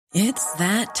It's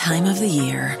that time of the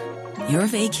year. Your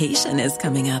vacation is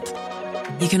coming up.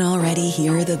 You can already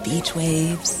hear the beach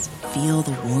waves, feel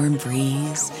the warm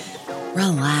breeze,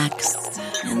 relax,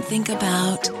 and think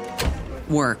about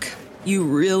work. You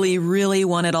really, really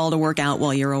want it all to work out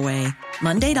while you're away.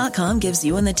 Monday.com gives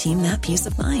you and the team that peace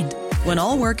of mind. When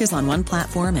all work is on one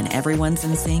platform and everyone's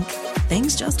in sync,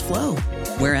 things just flow.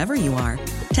 Wherever you are,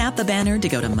 tap the banner to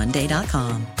go to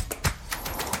Monday.com.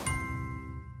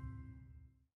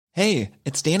 Hey,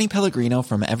 it's Danny Pellegrino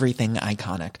from Everything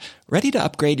Iconic. Ready to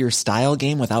upgrade your style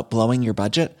game without blowing your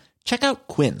budget? Check out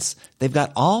Quince. They've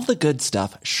got all the good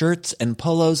stuff, shirts and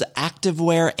polos,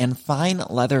 activewear, and fine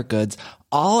leather goods,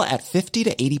 all at 50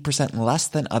 to 80% less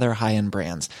than other high-end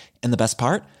brands. And the best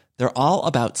part? They're all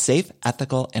about safe,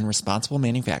 ethical, and responsible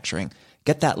manufacturing.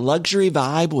 Get that luxury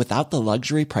vibe without the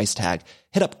luxury price tag.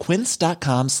 Hit up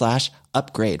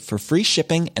quince.com/upgrade for free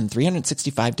shipping and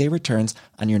 365-day returns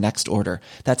on your next order.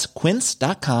 That's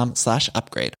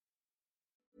quince.com/upgrade.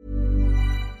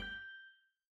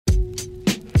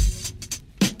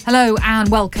 Hello and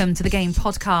welcome to the Game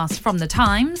Podcast from The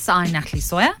Times. I'm Natalie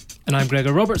Sawyer. And I'm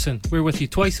Gregor Robertson. We're with you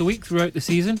twice a week throughout the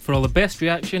season for all the best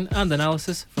reaction and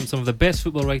analysis from some of the best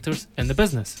football writers in the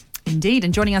business. Indeed,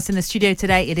 and joining us in the studio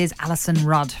today, it is Alison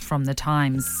Rudd from The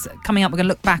Times. Coming up, we're going to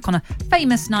look back on a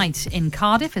famous night in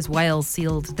Cardiff as Wales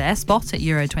sealed their spot at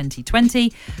Euro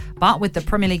 2020. But with the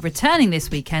Premier League returning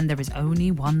this weekend, there is only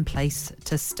one place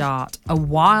to start. A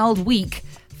wild week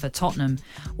for Tottenham.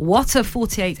 What a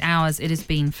 48 hours it has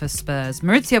been for Spurs.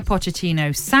 Maurizio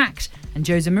Pochettino sacked and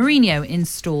Jose Mourinho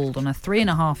installed on a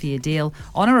 3.5-year deal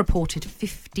on a reported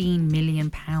 £15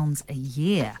 million a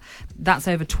year. That's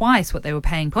over twice what they were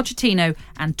paying Pochettino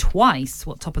and twice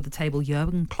what top of the table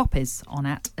Jurgen Klopp is on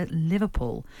at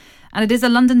Liverpool. And it is a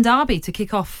London derby to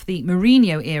kick off the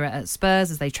Mourinho era at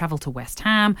Spurs as they travel to West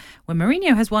Ham, where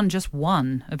Mourinho has won just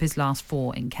one of his last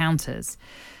 4 encounters.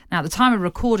 Now, at the time of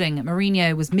recording,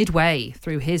 Mourinho was midway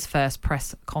through his first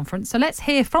press conference, so let's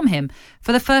hear from him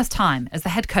for the first time as the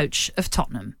head coach of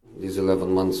Tottenham. These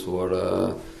 11 months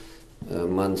were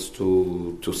months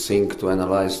to think, to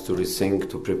analyse, to rethink,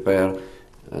 to prepare,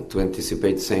 to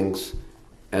anticipate things.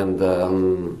 And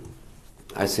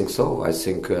I think so. I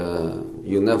think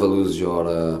you never lose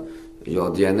your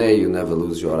DNA, you never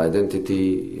lose your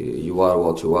identity. You are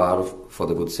what you are, for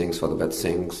the good things, for the bad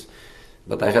things.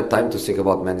 But I had time to think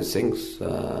about many things.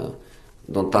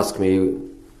 Don't ask me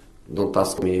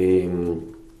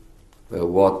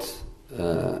what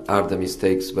are the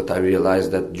mistakes, but I realized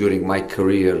that during my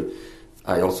career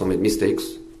I also made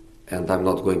mistakes, and I'm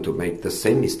not going to make the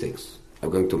same mistakes. I'm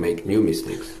going to make new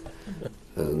mistakes,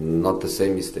 not the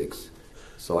same mistakes.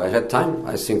 So I had time.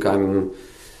 I think I'm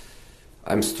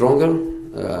stronger,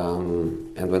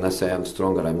 and when I say I'm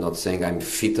stronger, I'm not saying I'm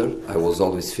fitter. I was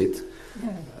always fit.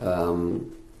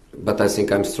 But I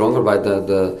think I'm stronger by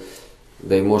the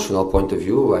emotional point of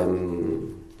view.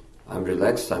 I'm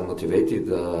relaxed, I'm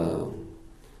motivated,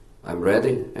 I'm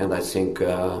ready, and I think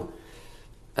the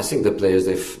players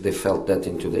they felt that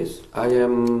in 2 days. I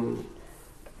am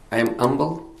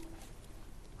humble.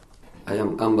 I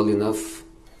am humble enough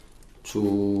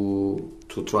to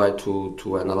try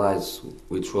to analyze,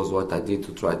 which was what I did,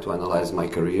 to try to analyze my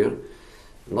career,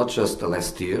 not just the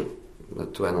last year,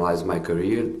 but to analyze my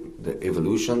career, the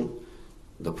evolution,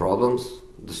 the problems,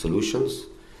 the solutions.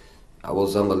 I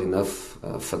was humble enough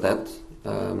for that.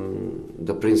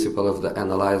 The principle of the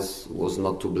analyze was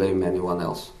not to blame anyone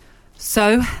else.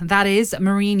 So that is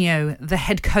Mourinho, the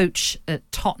head coach at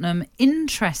Tottenham.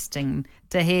 Interesting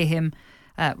to hear him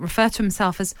refer to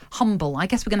himself as humble. I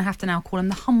guess we're going to have to now call him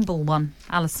the humble one,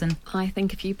 Alison. I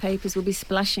think a few papers will be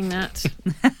splashing that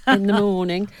in the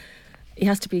morning. He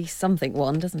has to be something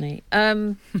one, doesn't he?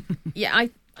 I'm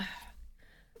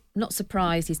not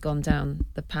surprised he's gone down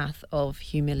the path of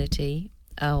humility,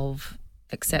 of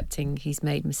accepting he's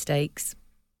made mistakes,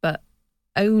 but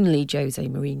only Jose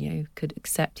Mourinho could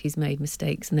accept he's made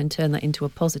mistakes and then turn that into a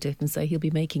positive and say he'll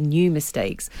be making new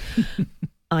mistakes,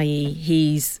 i.e.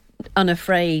 he's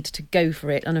unafraid to go for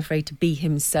it, unafraid to be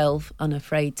himself,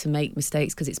 unafraid to make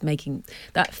mistakes, because it's making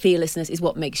that fearlessness is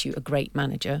what makes you a great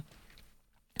manager.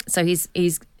 So you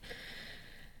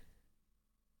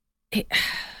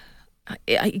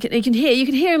can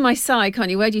hear in my sigh,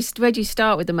 can't you? Where do you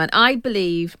start with the man? I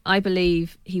believe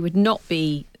he would not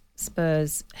be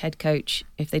Spurs head coach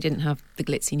if they didn't have the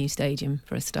glitzy new stadium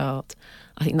for a start.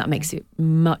 I think that makes it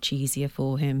much easier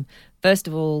for him. First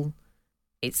of all,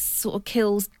 it sort of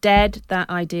kills dead that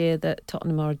idea that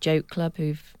Tottenham are a joke club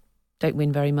who don't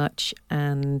win very much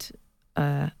and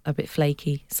a bit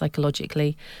flaky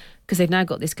psychologically. because they've now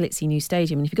got this glitzy new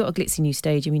stadium. And if you've got a glitzy new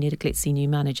stadium, you need a glitzy new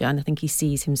manager. And I think he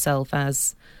sees himself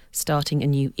as starting a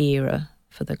new era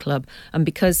for the club. And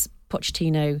because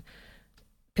Pochettino's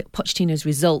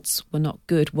results were not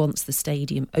good once the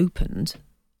stadium opened,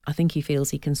 I think he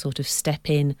feels he can sort of step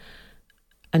in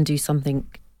and do something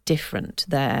different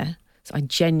there. So I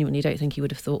genuinely don't think he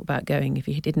would have thought about going if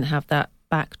he didn't have that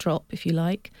backdrop, if you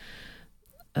like.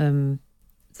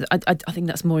 So I think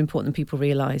that's more important than people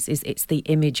realise. Is it's the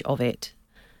image of it,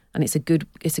 and it's a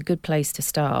good place to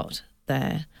start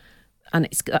there, and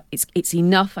it's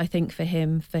enough, I think, for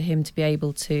him to be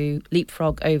able to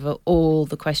leapfrog over all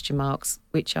the question marks,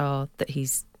 which are that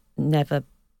he's never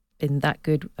been that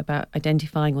good about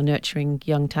identifying or nurturing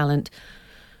young talent,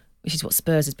 which is what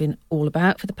Spurs has been all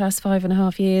about for the past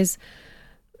 5.5 years,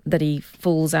 that he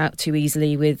falls out too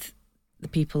easily with the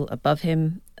people above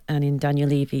him, and in Daniel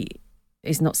Levy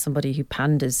is not somebody who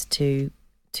panders to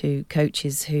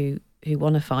coaches who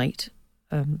want to fight.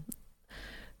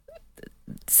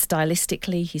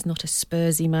 Stylistically, he's not a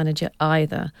Spursy manager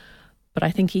either. But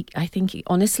I think he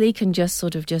honestly can just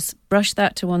sort of just brush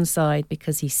that to one side,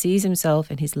 because he sees himself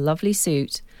in his lovely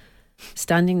suit,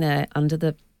 standing there under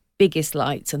the biggest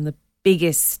lights and the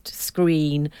biggest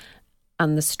screen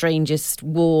and the strangest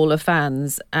wall of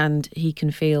fans, and he can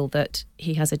feel that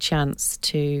he has a chance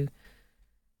to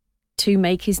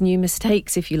make his new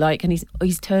mistakes, if you like, and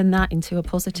he's turned that into a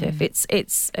positive. It's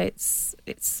a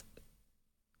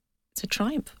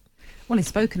triumph. Well, he's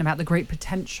spoken about the great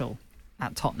potential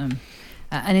at Tottenham.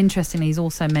 And interestingly, he's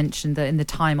also mentioned that in the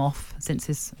time off since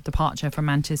his departure from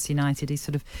Manchester United, he's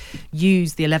sort of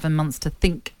used the 11 months to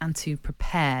think and to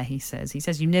prepare, he says. He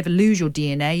says you never lose your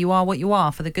DNA. You are what you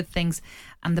are, for the good things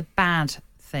and the bad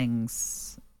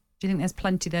things. Do you think there's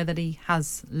plenty there that he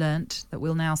has learnt that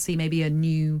we'll now see maybe a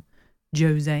new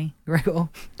Jose, Gregor?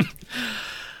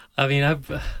 I mean,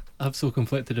 I'm so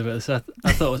conflicted about this. I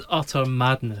thought it was utter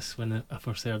madness when I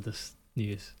first heard this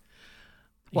news.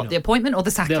 What, the appointment or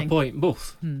the sacking? The appointment,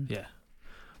 both. Yeah,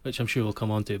 which I'm sure we'll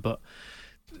come on to. But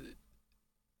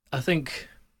I think,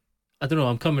 I don't know,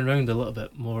 I'm coming round a little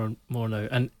bit more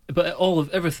now. But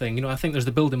everything, I think there's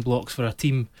the building blocks for a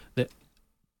team that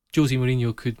Jose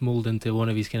Mourinho could mould into one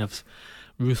of his kind of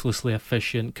ruthlessly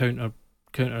efficient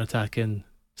counter-attacking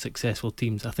successful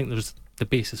teams. I think there's the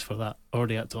basis for that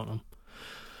already at Tottenham.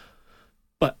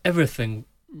 But everything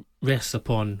rests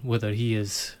upon whether he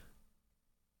is,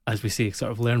 as we say,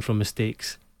 sort of learn from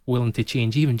mistakes, willing to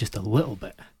change even just a little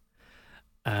bit.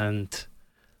 And,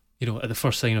 at the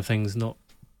first sign of things not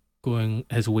going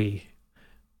his way,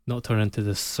 not turn into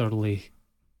this surly,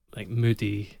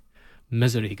 moody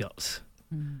misery guts.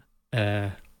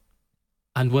 And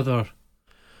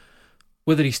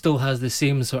whether he still has the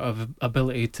same sort of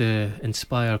ability to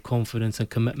inspire confidence and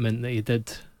commitment that he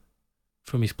did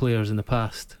from his players in the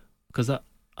past. Because I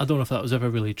don't know if that was ever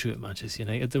really true at Manchester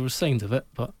United. There were signs of it,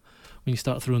 but when you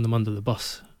start throwing them under the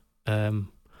bus,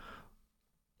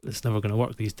 it's never going to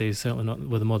work these days, certainly not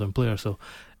with a modern player. So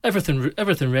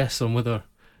everything rests on whether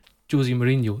Jose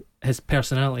Mourinho, his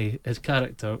personality, his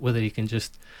character, whether he can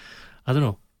just, I don't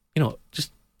know,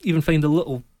 just even find a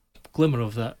little glimmer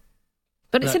of that.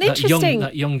 But it's an interesting...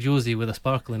 That young Josie with a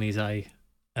sparkle in his eye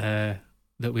that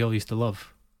we all used to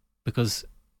love. Because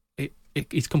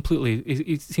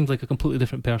he seems like a completely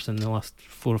different person in the last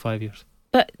 4 or 5 years.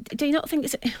 But do you not think,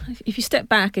 if you step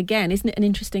back again, isn't it an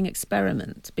interesting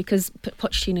experiment? Because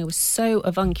Pochettino was so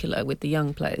avuncular with the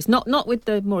young players, not with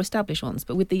the more established ones,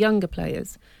 but with the younger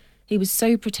players. He was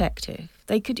so protective.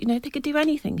 They could do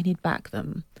anything and he'd back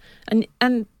them. And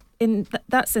in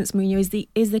that sense, Mourinho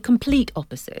is the complete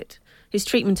opposite. His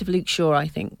treatment of Luke Shaw, I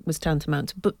think, was tantamount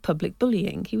to public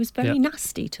bullying. He was very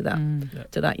nasty to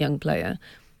that young player.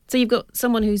 So you've got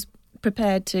someone who's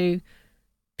prepared to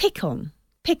pick on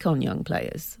young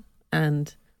players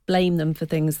and blame them for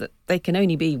things that they can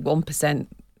only be 1%,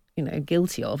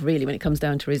 guilty of, really, when it comes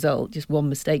down to result. Just one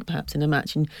mistake, perhaps, in a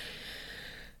match, and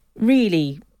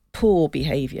really poor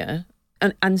behaviour,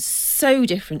 and so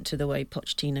different to the way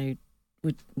Pochettino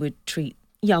would treat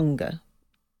younger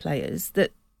players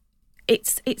that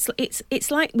it's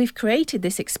like we've created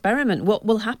this experiment. What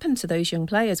will happen to those young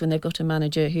players when they've got a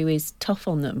manager who is tough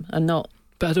on them and not?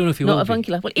 But I don't know if he will be.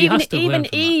 Avuncular. Well,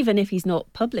 even if he's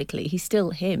not publicly, he's still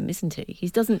him, isn't he? He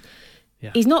doesn't.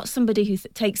 Yeah. He's not somebody who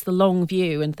takes the long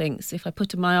view and thinks, if I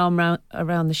put my arm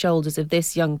around the shoulders of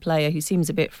this young player who seems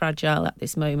a bit fragile at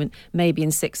this moment, maybe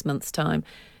in 6 months' time,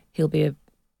 he'll be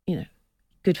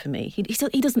good for me. He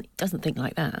doesn't think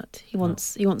like that. He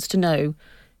wants to know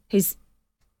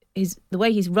the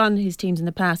way he's run his teams in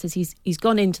the past is he's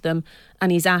gone into them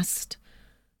and he's asked,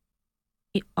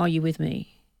 "Are you with me?"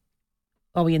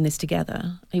 are we in this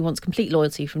together? He wants complete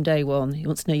loyalty from day one. He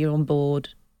wants to know you're on board.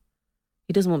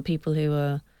 He doesn't want people who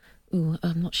are, "Ooh,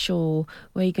 I'm not sure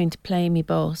where you're going to play me,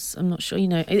 boss. I'm not sure." You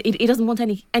know, he doesn't want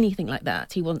anything like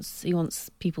that. He wants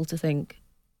people to think,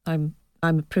 I'm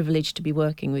privileged to be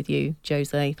working with you,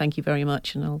 Jose. Thank you very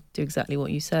much, and I'll do exactly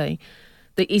what you say.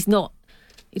 That he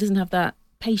doesn't have that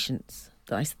patience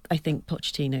that I think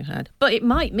Pochettino had. But it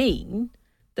might mean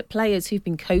that players who've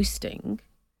been coasting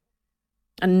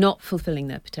and not fulfilling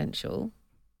their potential,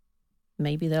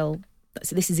 maybe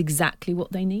so this is exactly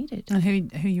what they needed. And who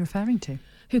are you referring to?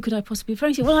 Who could I possibly be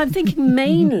referring to? Well, I'm thinking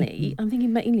mainly,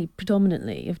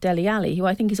 predominantly of Dele Alli, who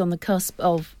I think is on the cusp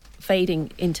of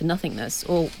fading into nothingness,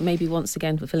 or maybe once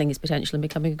again fulfilling his potential and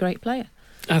becoming a great player.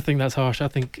 I think that's harsh. I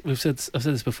think I've said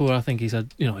this before. I think he's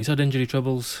had injury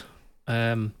troubles.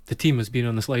 The team has been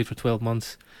on the slide for 12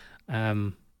 months,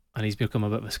 and he's become a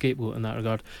bit of a scapegoat in that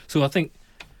regard. So I think,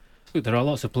 look, there are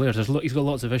lots of players. He's got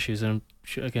lots of issues, and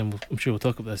I'm sure we'll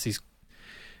talk about this.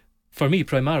 For me,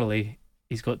 primarily,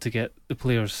 he's got to get the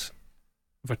players,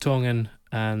 Vertonghen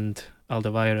and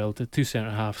Alderweireld, the two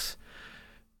centre halves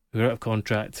who are out of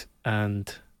contract,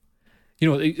 and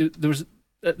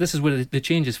this is where the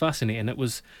change is fascinating. It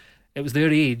was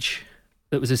their age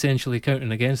that was essentially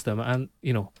counting against them, and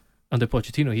under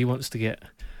Pochettino, he wants to get,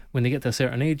 when they get to a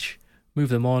certain age, move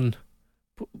them on,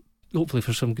 hopefully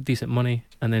for some decent money,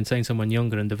 and then sign someone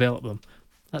younger and develop them.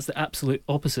 That's the absolute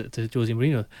opposite to Jose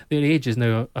Mourinho. Their age is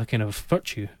now a kind of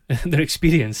virtue. Their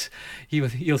experience.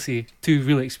 You'll see two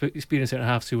really experienced centre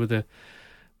halves who were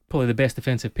probably the best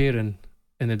defensive pair in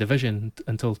the division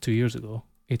until 2 years ago,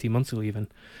 18 months ago even.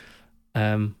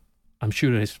 I'm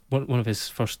sure one of his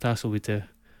first tasks will be to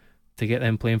get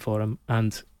them playing for him.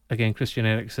 And again, Christian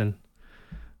Eriksen,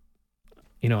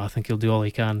 I think he'll do all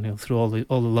he can. He'll throw all the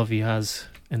love he has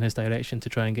in his direction to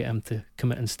try and get him to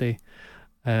commit and stay.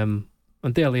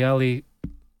 And Dele Alli,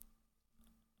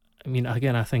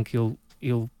 again, I think he'll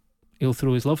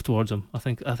throw his love towards him. I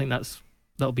think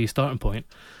that'll be a starting point.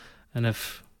 And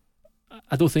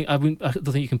I don't think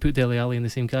you can put Dele Alli in the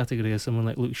same category as someone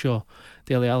like Luke Shaw.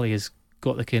 Dele Alli has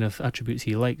got the kind of attributes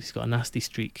he likes. He's got a nasty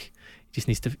streak. He just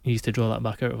needs to draw that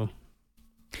back out of him.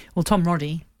 Well, Tom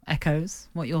Roddy echoes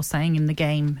what you're saying in the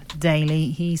game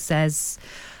daily. He says,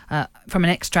 from an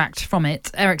extract from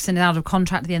it, Eriksen is out of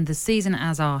contract at the end of the season,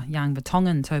 as are Jan Vertonghen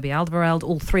and Toby Alderweireld.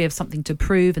 All three have something to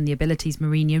prove and the abilities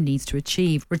Mourinho needs to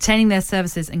achieve. Retaining their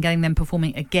services and getting them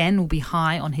performing again will be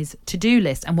high on his to-do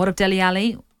list. And what of Dele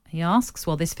Alli? He asks.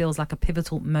 Well, this feels like a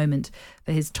pivotal moment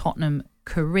for his Tottenham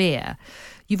career.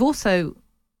 You've also,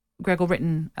 Gregor,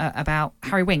 written about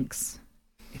Harry Winks,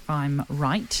 if I'm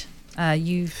right.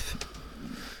 You've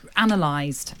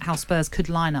analysed how Spurs could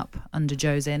line up under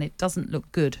Jose, and it doesn't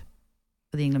look good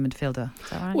for the England midfielder. Is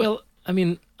that right? Well, I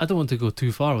don't want to go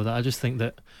too far with that. I just think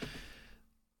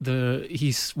that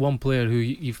he's one player who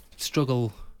you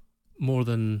struggle more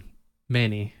than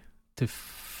many to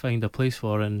find a place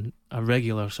for in a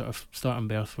regular sort of starting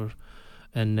berth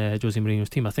in Jose Mourinho's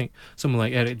team. I think someone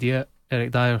like Eric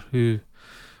Dyer, who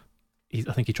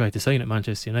I think he tried to sign at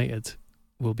Manchester United,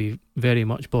 will be very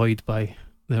much buoyed by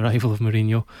the arrival of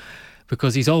Mourinho,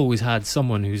 because he's always had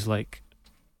someone who's like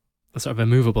a sort of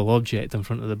immovable object in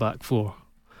front of the back four,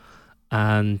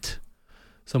 and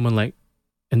someone like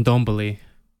Ndombele,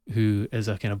 who is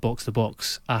a kind of box to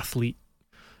box athlete,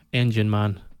 engine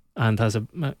man, and has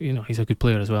he's a good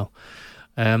player as well.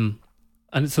 And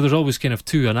so there's always kind of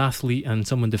two, an athlete and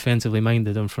someone defensively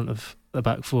minded in front of the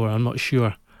back four. I'm not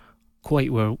sure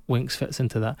quite where Winks fits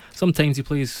into that. Sometimes he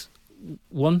plays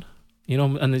one,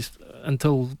 and it's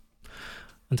until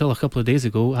a couple of days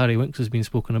ago, Harry Winks has been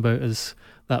spoken about as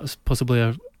that was possibly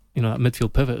that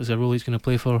midfield pivot as a role he's going to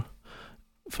play for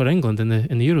England in the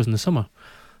Euros in the summer.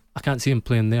 I can't see him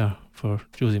playing there for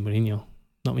Jose Mourinho.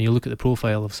 Not when you look at the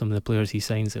profile of some of the players he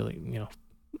signs, they're like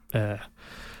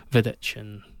Vidic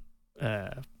and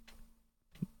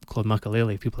Claude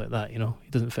Makelele, people like that. He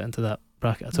doesn't fit into that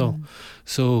bracket at all.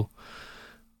 So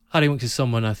Harry Winks is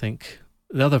someone, I think.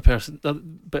 The other person,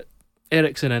 but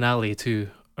Eriksen and Ali too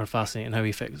are fascinating, how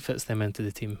he fits them into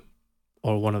the team,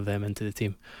 or one of them into the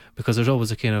team, because there's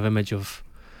always a kind of image of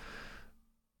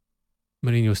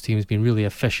Mourinho's teams being really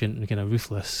efficient and kind of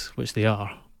ruthless, which they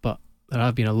are, but there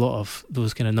have been a lot of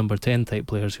those kind of number 10 type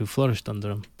players who flourished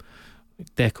under him,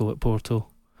 like Deco at Porto,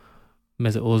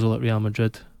 Mesut Ozil at Real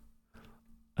Madrid.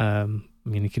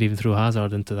 You could even throw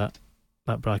Hazard into that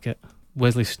bracket.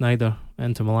 Wesley Sneijder at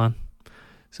Inter Milan.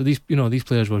 So these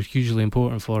players were hugely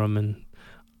important for him, and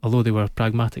although they were a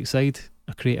pragmatic side,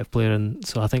 a creative player, and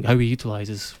so I think how he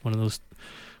utilises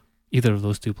either of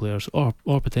those two players, or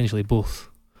potentially both,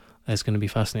 is going to be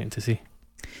fascinating to see.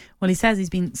 Well, he says he's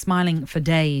been smiling for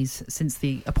days since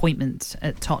the appointment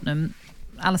at Tottenham.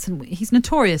 Alison, he's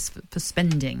notorious for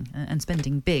spending and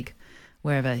spending big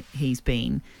wherever he's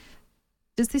been.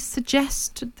 Does this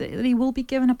suggest that he will be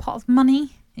given a pot of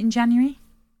money in January?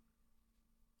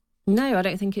 No, I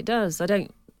don't think it does. It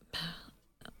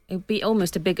would be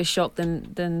almost a bigger shock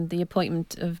than the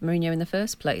appointment of Mourinho in the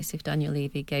first place if Daniel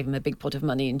Levy gave him a big pot of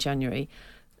money in January.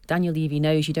 Daniel Levy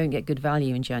knows you don't get good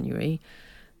value in January.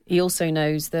 He also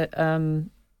knows that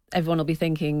everyone will be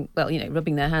thinking,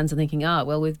 rubbing their hands and thinking,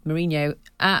 with Mourinho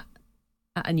at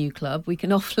a new club, we can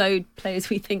offload players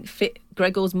we think fit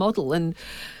Gregor's model. And,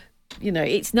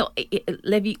 it's not...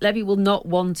 Levy will not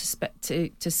want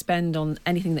to spend on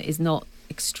anything that is not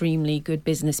extremely good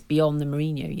business beyond the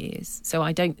Mourinho years. So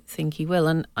I don't think he will.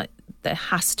 And there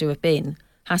has to have been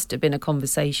a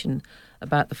conversation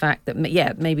about the fact that,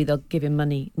 maybe they'll give him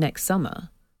money next summer,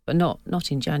 but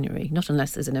not in January, not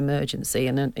unless there's an emergency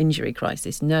and an injury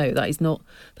crisis. No, that is not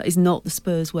the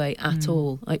Spurs way at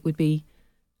all. It would be,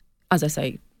 as I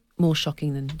say, more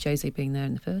shocking than Jose being there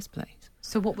in the first place.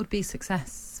 So what would be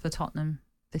success for Tottenham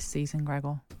this season,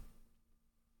 Gregor?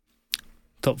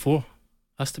 Top 4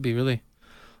 has to be, really.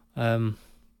 I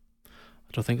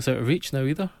don't think it's out of reach now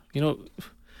either. I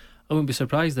wouldn't be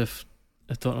surprised if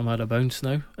Tottenham had a bounce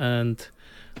now. And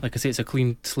like I say, it's a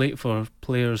clean slate for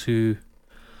players who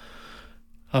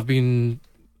have been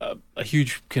a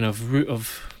huge kind of root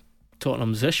of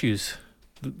Tottenham's issues.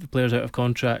 The players out of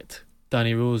contract,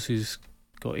 Danny Rose, who's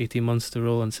got 18 months to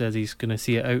roll and says he's going to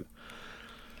see it out.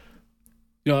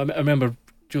 I remember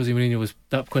Jose Mourinho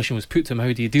that question was put to him,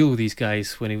 how do you deal with these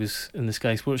guys, when he was in the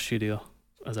Sky Sports studio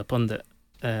as a pundit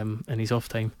in his off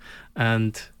time,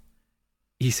 and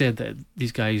he said that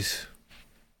these guys,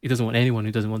 he doesn't want anyone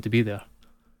who doesn't want to be there.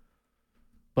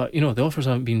 But the offers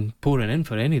haven't been pouring in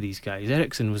for any of these guys.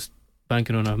 Eriksen was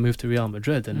banking on a move to Real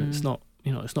Madrid, and it's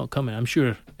not coming. I'm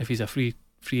sure if he's a free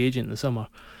agent in the summer,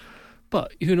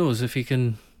 but who knows if he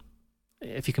can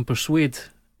persuade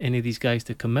any of these guys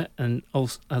to commit. And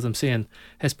also, as I'm saying,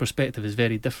 his perspective is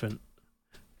very different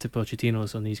to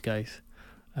Pochettino's on these guys.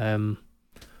 I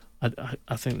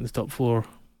think the top 4,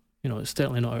 it's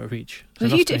certainly not out of reach.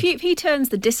 If he turns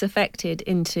the disaffected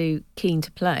into keen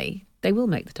to play, they will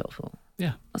make the top 4.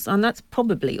 Yeah, and that's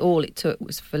probably all it took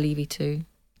was for Levy to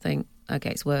think,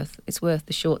 okay, it's worth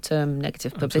the short-term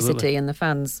negative publicity. Absolutely. And the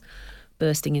fans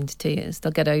bursting into tears.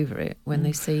 They'll get over it when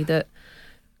they see that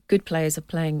good players are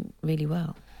playing really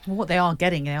well. Well, what they are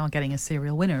getting a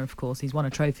serial winner, of course. He's won a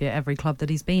trophy at every club that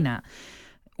he's been at.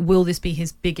 Will this be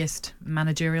his biggest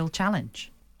managerial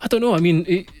challenge? I don't know. I mean,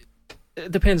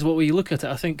 it depends what way you look at it.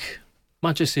 I think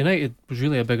Manchester United was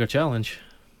really a bigger challenge.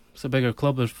 It's a bigger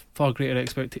club. There's far greater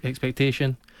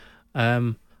expectation.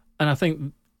 And I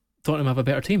think Tottenham have a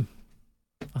better team.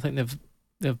 I think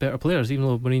they have better players, even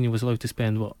though Mourinho was allowed to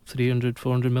spend, 300,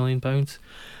 400 million pounds.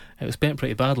 It was spent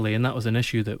pretty badly, and that was an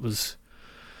issue that was,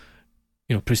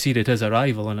 preceded his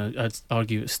arrival, and I'd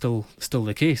argue it's still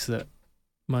the case that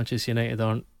Manchester United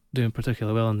aren't doing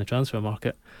particularly well in the transfer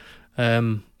market.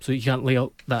 So you can't lay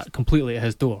out that completely at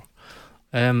his door.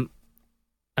 And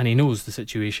he knows the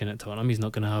situation at Tottenham. He's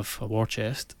not going to have a war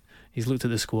chest. He's looked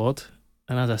at the squad,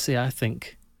 and as I say, I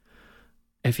think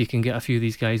if he can get a few of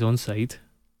these guys on side,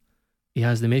 he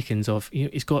has the makings of.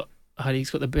 He's got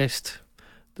the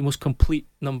most complete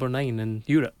number 9 in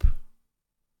Europe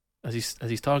as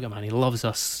his target man. He loves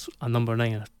a number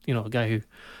 9, a guy who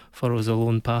follows a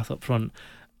lone path up front,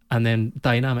 and then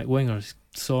dynamic wingers: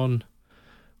 Son,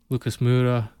 Lucas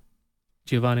Moura,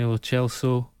 Giovanni Lo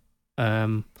Celso,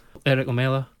 Eric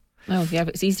Lamela. Oh yeah,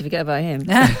 but it's easy to forget about him.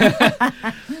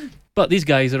 But these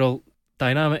guys are all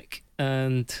dynamic,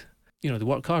 and they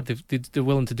work hard. They're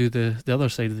willing to do the other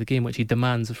side of the game, which he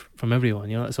demands from everyone.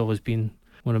 That's always been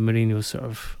one of Mourinho's sort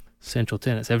of central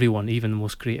tenets. Everyone, even the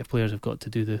most creative players, have got to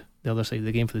do the other side of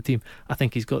the game for the team. I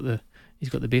think he's got the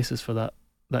basis for that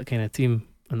kind of team,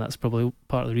 and that's probably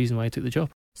part of the reason why he took the job.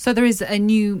 So there is a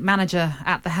new manager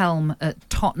at the helm at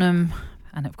Tottenham,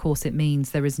 and of course it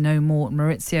means there is no more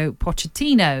Mauricio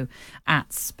Pochettino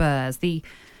at Spurs. The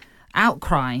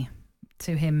outcry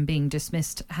to him being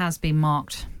dismissed has been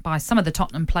marked by some of the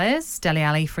Tottenham players. Dele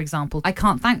Alli, for example. I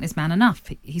can't thank this man enough.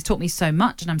 He's taught me so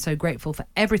much, and I'm so grateful for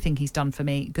everything he's done for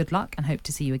me. Good luck, and hope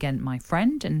to see you again, my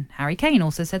friend. And Harry Kane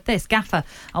also said this: Gaffer,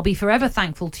 I'll be forever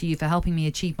thankful to you for helping me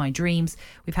achieve my dreams.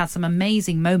 We've had some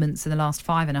amazing moments in the last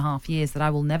 5.5 years that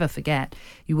I will never forget.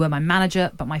 You were my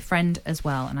manager, but my friend as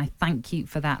well, and I thank you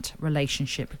for that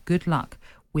relationship. Good luck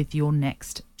with your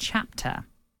next chapter.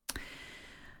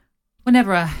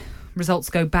 Whenever results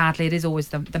go badly, it is always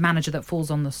the manager that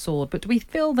falls on the sword. But do we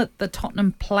feel that the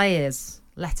Tottenham players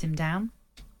let him down?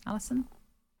 Alison?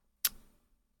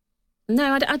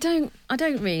 No, I don't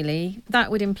really.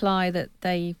 That would imply that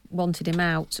they wanted him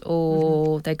out,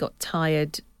 or they got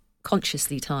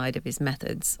consciously tired of his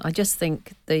methods. I just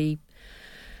think the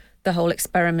whole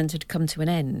experiment had come to an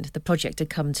end. The project had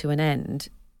come to an end,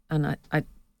 and I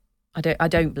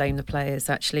don't blame the players.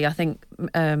 Actually, I think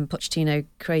Pochettino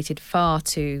created far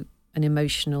too an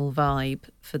emotional vibe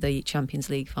for the Champions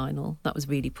League final. That was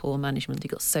really poor management. He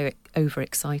got so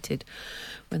overexcited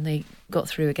when they got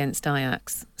through against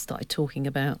Ajax, started talking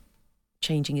about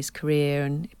changing his career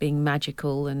and being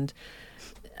magical. And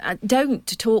don't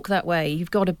talk that way. You've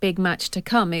got a big match to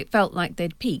come. It felt like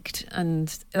they'd peaked,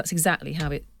 and that's exactly how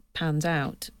it panned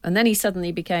out. And then he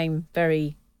suddenly became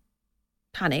very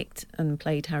panicked and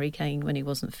played Harry Kane when he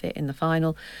wasn't fit in the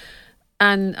final.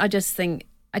 And I just think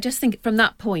from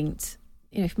that point,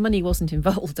 if money wasn't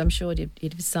involved, I'm sure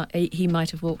he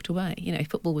might have walked away.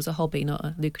 Football was a hobby, not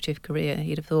a lucrative career.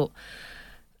 He'd have thought,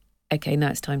 okay,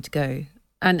 now it's time to go.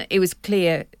 And it was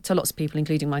clear to lots of people,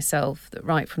 including myself, that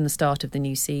right from the start of the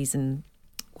new season,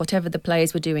 whatever the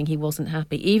players were doing, he wasn't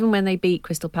happy. Even when they beat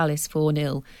Crystal Palace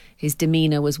 4-0, his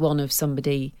demeanour was one of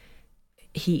somebody,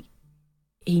 he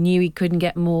knew he couldn't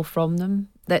get more from them,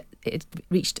 that it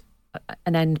reached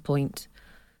an end point.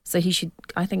 So he should,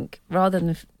 I think, rather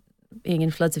than being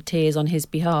in floods of tears on his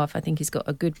behalf, I think he's got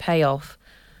a good payoff,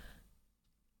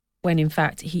 when in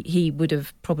fact he would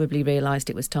have probably realised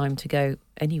it was time to go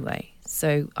anyway.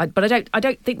 So, but I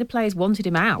don't think the players wanted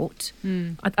him out.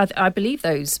 I believe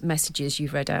those messages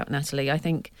you've read out, Natalie. I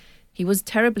think he was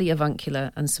terribly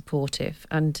avuncular and supportive,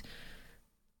 and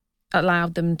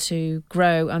allowed them to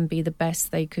grow and be the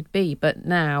best they could be. But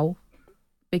now,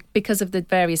 because of the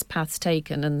various paths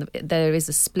taken, and there is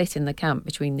a split in the camp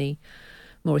between the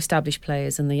more established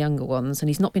players and the younger ones, and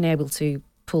he's not been able to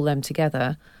pull them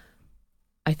together.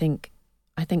 I think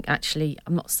actually,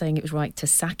 I'm not saying it was right to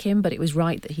sack him, but it was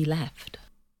right that he left.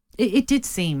 It did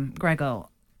seem, Gregor,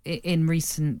 in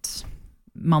recent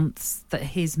months that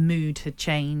his mood had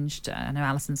changed. I know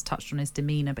Alison's touched on his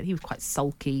demeanour, but he was quite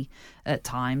sulky at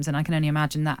times, and I can only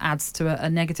imagine that adds to a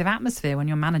negative atmosphere when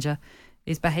your manager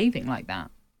is behaving like that.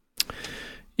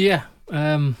 Yeah.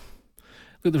 Look,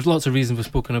 there's lots of reasons we've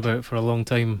spoken about for a long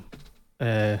time,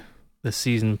 this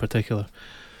season in particular.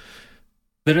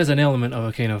 There is an element of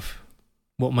a kind of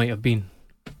what might have been.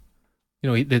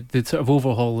 The sort of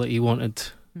overhaul that he wanted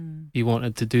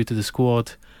to do to the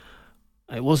squad,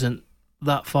 it wasn't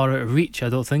that far out of reach, I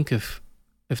don't think, if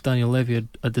Daniel Levy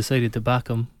had decided to back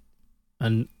him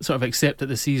and sort of accept that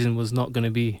the season was not going to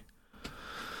be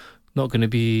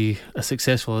as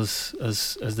successful as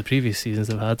the previous seasons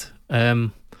they've had.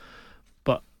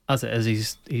 But as it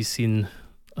is, he's seen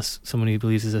someone he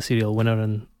believes is a serial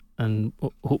winner and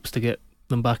hopes to get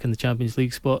them back in the Champions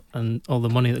League spot and all the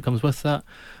money that comes with that,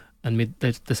 and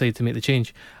they decided to make the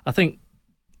change. I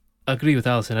agree with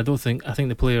Alison. I think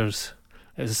the players,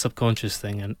 it was a subconscious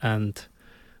thing, and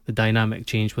the dynamic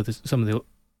changed with some of the,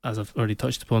 as I've already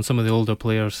touched upon, some of the older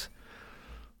players.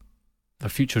 Their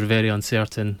future very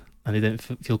uncertain, and they didn't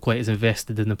feel quite as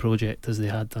invested in the project as they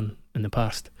had done in the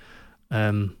past.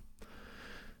 But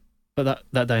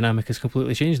that dynamic has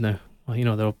completely changed now.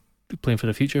 Well, they're playing for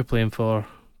the future, playing for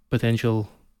potential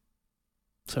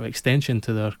sort of extension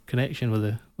to their connection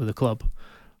with the club.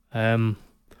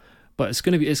 But it's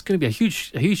going to be a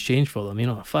huge change for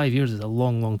them. 5 years is a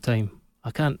long time.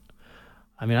 I don't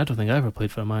think I ever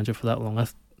played for a manager for that long.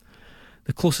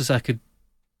 The closest I could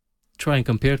try and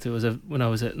compare to it was when I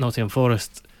was at Nottingham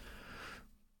Forest.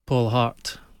 Paul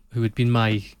Hart, who had been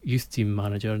my youth team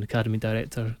manager and academy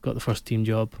director, got the first team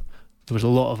job. There was a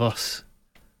lot of us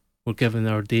were given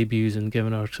our debuts and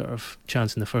given our sort of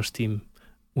chance in the first team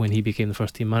when he became the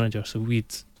first team manager. So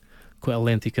we'd quite a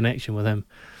lengthy connection with him.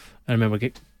 I remember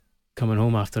coming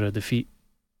home after a defeat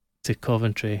to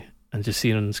Coventry and just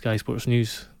seeing on Sky Sports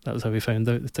News, that was how we found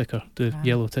out the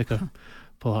yellow ticker,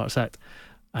 Paul Hart sacked.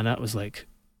 And that was like,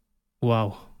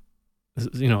 wow,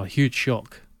 a huge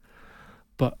shock.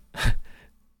 But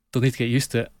they'll need to get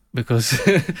used to it, because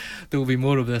there will be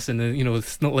more of this, and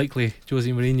it's not likely Jose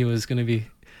Mourinho is going to be.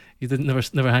 He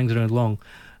never hangs around long,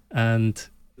 and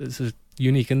it's a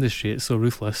unique industry. It's so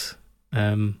ruthless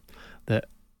that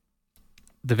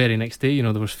the very next day,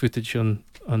 there was footage on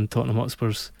Tottenham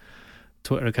Hotspur's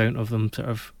Twitter account of them sort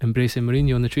of embracing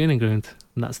Mourinho on the training ground,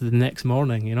 and that's the next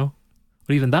morning, or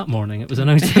even that morning. It was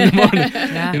announced in the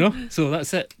morning, So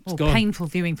that's it. It's gone. Painful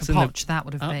viewing for Poch, that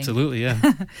would have been. Absolutely,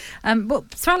 yeah. Well,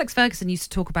 Sir Alex Ferguson used to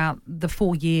talk about the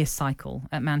 4-year cycle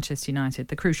at Manchester United,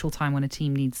 the crucial time when a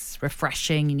team needs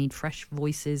refreshing, you need fresh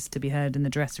voices to be heard in the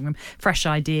dressing room, fresh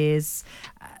ideas.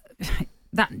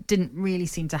 That didn't really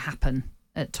seem to happen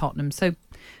at Tottenham. So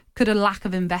could a lack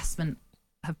of investment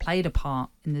have played a part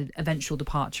in the eventual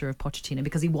departure of Pochettino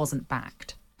because he wasn't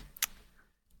backed?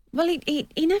 Well, he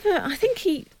never. I think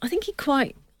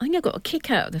I got a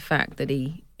kick out of the fact that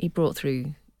he brought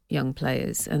through young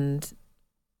players and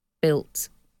built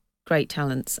great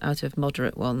talents out of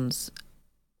moderate ones.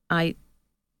 It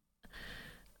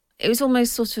was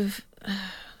almost sort of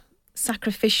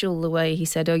sacrificial the way he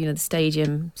said,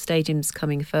 the stadium's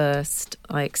coming first.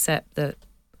 I accept that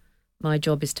my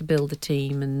job is to build a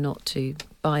team and not to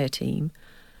buy a team.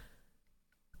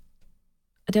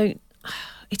 It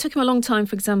took him a long time,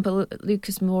 for example,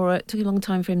 Lucas Moura, it took a long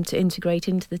time for him to integrate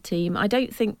into the team. I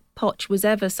don't think Poch was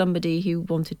ever somebody who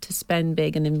wanted to spend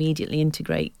big and immediately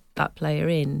integrate that player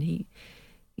in.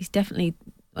 He's definitely,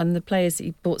 and the players that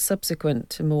he bought subsequent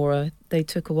to Moura, they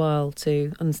took a while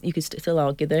to, and you could still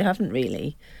argue they haven't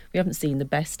really. We haven't seen the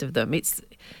best of them.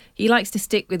 He likes to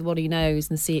stick with what he knows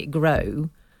and see it grow.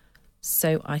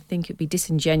 So I think it would be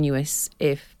disingenuous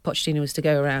if Pochettino was to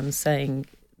go around saying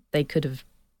they could have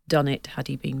done it had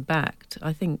he been backed.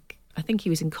 I think he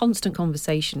was in constant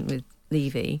conversation with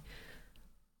Levy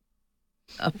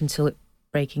up until it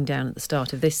breaking down at the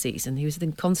start of this season. He was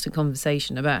in constant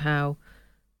conversation about how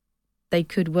they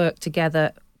could work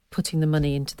together, putting the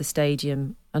money into the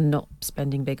stadium and not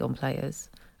spending big on players.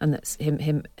 And that's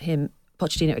him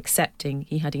Pochettino accepting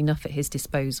he had enough at his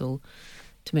disposal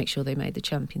to make sure they made the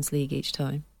Champions League each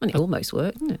time. And it almost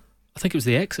worked, didn't it? I think it was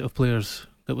the exit of players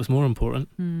that was more important.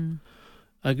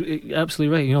 I agree,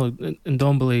 absolutely right.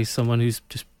 Ndombele is someone he's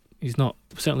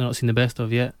certainly not seen the best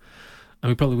of yet, and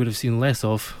we probably would have seen less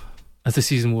of as the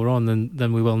season wore on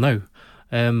than we will now.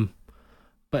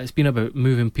 But it's been about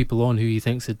moving people on who he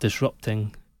thinks are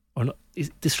disrupting, or not.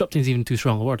 Disrupting is even too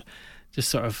strong a word. Just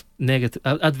sort of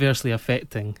adversely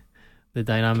affecting the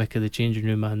dynamic of the changing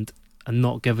room and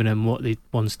not giving him what they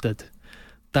once did.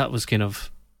 That was kind of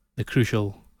the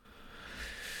crucial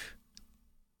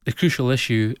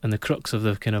issue and the crux of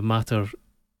the kind of matter.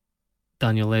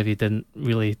 Daniel Levy didn't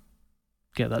really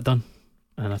get that done,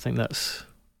 and I think that's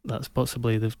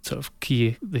possibly the sort of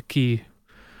key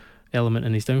element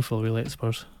in his downfall, really, at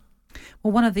Spurs.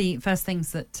 Well, one of the first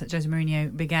things that Jose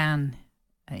Mourinho began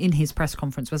in his press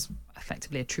conference was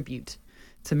effectively a tribute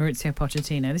to Maurizio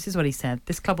Pochettino. This is what he said: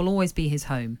 "This club will always be his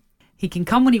home. He can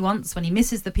come when he wants. When he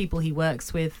misses the people he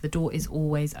works with, the door is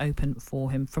always open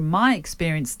for him. From my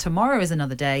experience, tomorrow is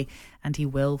another day and he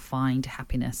will find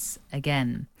happiness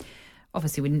again."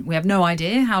 Obviously, we have no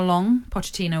idea how long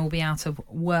Pochettino will be out of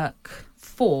work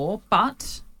for,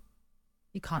 but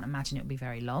you can't imagine it will be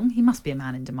very long. He must be a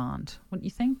man in demand, wouldn't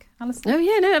you think, Alison? Oh,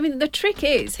 yeah, no, I mean, the trick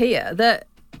is here that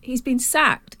he's been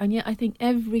sacked, and yet I think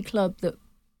every club that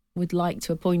would like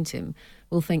to appoint him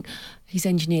will think he's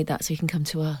engineered that so he can come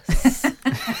to us.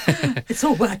 It's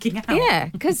all working out. Yeah,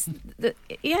 because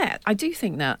I do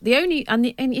think that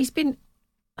and he's been,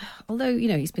 although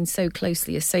he's been so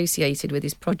closely associated with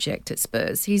his project at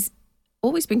Spurs, he's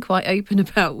always been quite open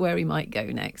about where he might go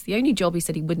next. The only job he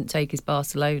said he wouldn't take is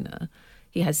Barcelona.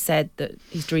 He has said that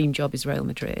his dream job is Real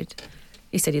Madrid.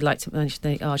 He said he'd like to manage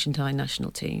the Argentine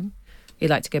national team. He'd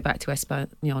like to go back to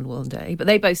Espanyol one day. But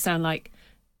they both sound like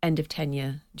end of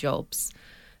tenure jobs.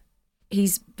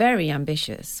 He's very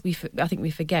ambitious. I think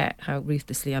we forget how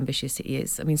ruthlessly ambitious he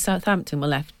is. I mean, Southampton were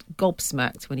left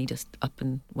gobsmacked when he just up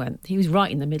and went. He was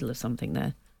right in the middle of something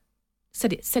there.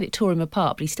 Said it tore him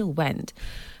apart, but he still went.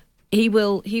 He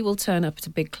will turn up at a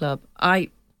big club.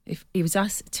 If he was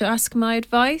asked to ask my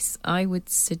advice, I would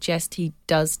suggest he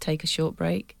does take a short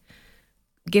break.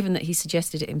 Given that he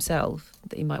suggested it himself,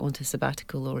 that he might want a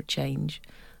sabbatical or a change,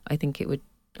 I think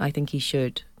he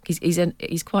should.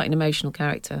 He's quite an emotional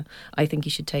character. I think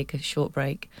he should take a short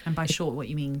break. And by short, what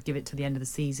you mean? Give it to the end of the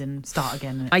season, start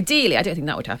again? Ideally, I don't think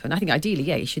that would happen. I think ideally,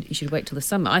 he should wait till the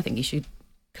summer. I think he should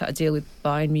cut a deal with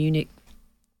Bayern Munich,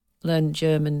 learn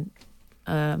German,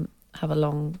 have a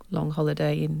long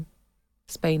holiday in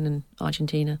Spain and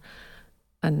Argentina,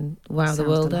 and wow the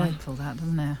world. Sounds delightful, that,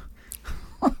 doesn't it?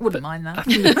 I wouldn't mind that. I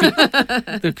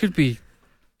think there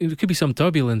could be some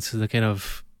turbulence in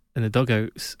the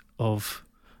dugouts of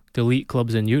the elite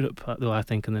clubs in Europe, though, I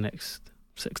think, in the next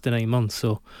 6 to 9 months.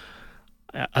 So,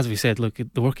 as we said, look,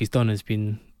 the work he's done has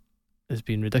been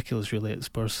ridiculous, really, at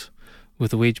Spurs,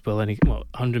 with the wage bill. And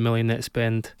 100 million net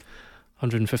spend,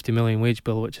 150 million wage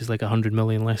bill, which is like 100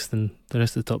 million less than the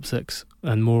rest of the top six,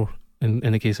 and more in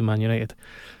the case of Man United.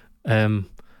 Bayern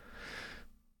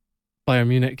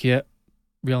Munich, yeah.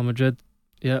 Real Madrid,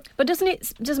 yeah. But doesn't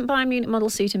Bayern Munich model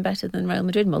suit him better than Real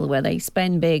Madrid model, where they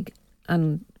spend big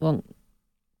and want,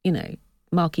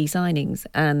 marquee signings,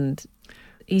 and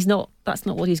that's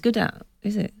not what he's good at,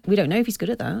 is it? We don't know if he's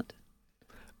good at that.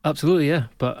 Absolutely, yeah.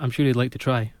 But I'm sure he'd like to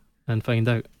try and find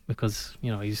out because,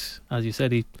 he's, as you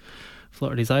said, he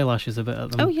flirted his eyelashes a bit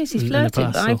at them. Oh yes, he's in flirted. the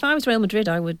past, But if I was Real Madrid,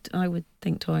 I would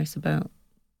think twice about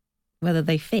whether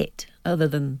they fit, other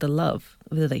than the love,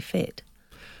 whether they fit.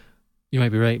 You might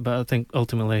be right, but I think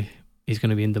ultimately he's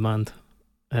going to be in demand.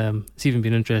 It's even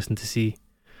been interesting to see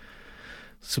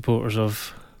supporters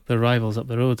of their rivals up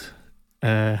the road,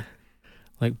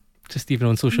 like just even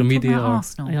on social media. Or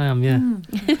Arsenal. I am, yeah.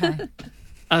 Okay.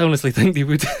 I honestly think they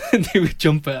would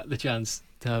jump at the chance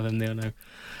to have him there now.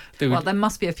 Well, there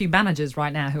must be a few managers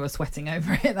right now who are sweating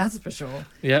over it. That's for sure.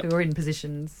 Yeah, who are in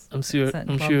positions. I'm sure.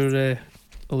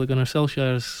 Ole Gunnar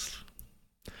Solskjaer's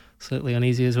slightly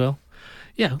uneasy as well.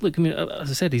 Yeah, look, I mean,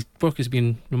 as I said, his work has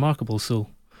been remarkable, so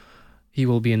he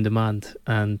will be in demand,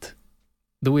 and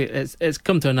the way it's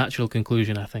come to a natural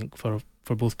conclusion, I think, for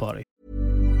both parties.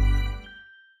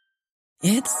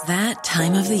 It's that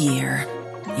time of the year.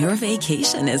 Your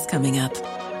vacation is coming up.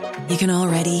 You can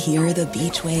already hear the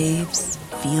beach waves,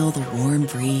 feel the warm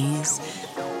breeze,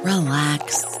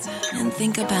 relax, and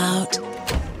think about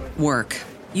work.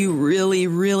 You really,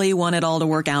 really want it all to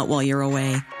work out while you're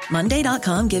away.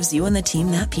 Monday.com gives you and the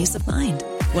team that peace of mind.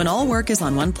 When all work is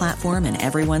on one platform and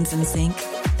everyone's in sync,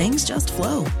 things just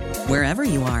flow. Wherever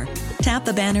you are, tap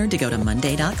the banner to go to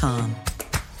Monday.com.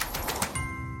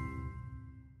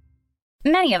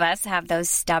 Many of us have those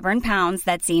stubborn pounds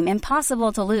that seem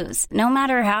impossible to lose, no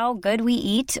matter how good we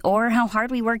eat or how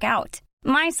hard we work out.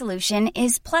 My solution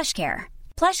is PlushCare.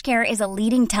 PlushCare is a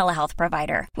leading telehealth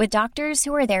provider with doctors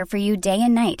who are there for you day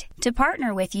and night to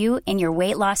partner with you in your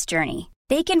weight loss journey.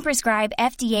 They can prescribe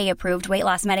FDA-approved weight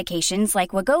loss medications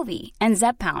like Wegovy and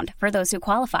Zepbound for those who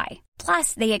qualify.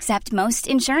 Plus, they accept most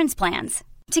insurance plans.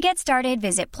 To get started,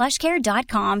 visit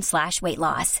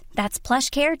plushcare.com/weightloss. That's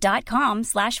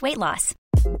plushcare.com/weightloss.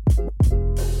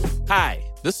 Hi,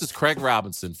 this is Craig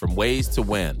Robinson from Ways to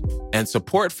Win, and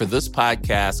support for this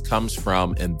podcast comes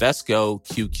from Invesco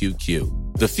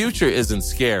QQQ. The future isn't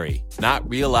scary. Not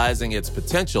realizing its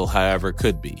potential, however,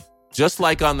 could be. Just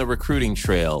like on the recruiting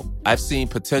trail, I've seen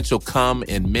potential come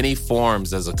in many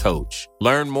forms as a coach.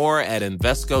 Learn more at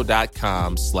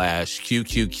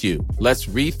Invesco.com/QQQ. Let's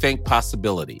rethink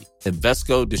possibility.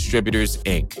 Invesco Distributors,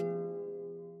 Inc.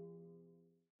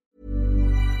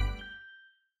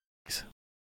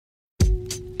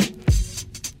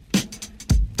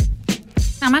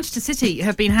 Now, Manchester City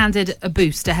have been handed a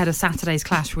boost ahead of Saturday's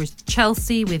clash with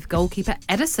Chelsea, with goalkeeper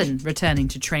Ederson returning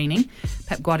to training.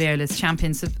 Pep Guardiola's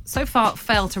champions have so far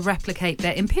failed to replicate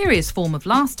their imperious form of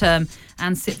last term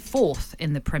and sit fourth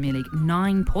in the Premier League,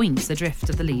 9 points adrift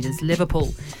of the leaders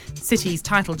Liverpool. City's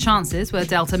title chances were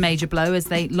dealt a major blow as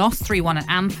they lost 3-1 at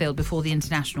Anfield before the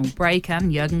international break,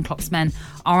 and Jurgen Klopp's men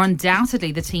are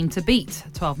undoubtedly the team to beat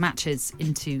 12 matches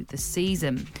into the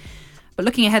season. But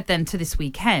looking ahead then to this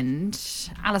weekend,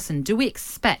 Alison, do we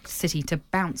expect City to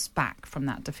bounce back from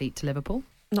that defeat to Liverpool?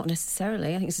 Not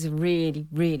necessarily. I think this is a really,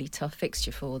 really tough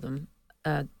fixture for them.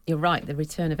 You're right, the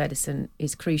return of Ederson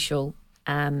is crucial,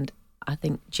 and I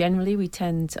think generally we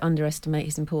tend to underestimate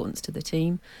his importance to the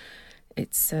team.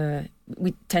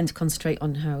 We tend to concentrate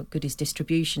on how good his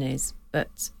distribution is,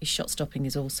 but his shot stopping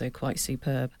is also quite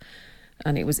superb.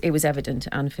 And it was evident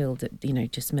at Anfield that,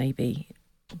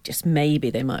 just maybe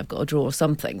they might have got a draw or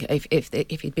something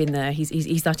if he'd been there.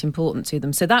 He's that important to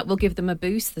them, so that will give them a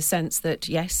boost. The sense that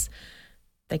yes,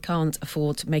 they can't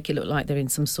afford to make it look like they're in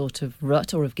some sort of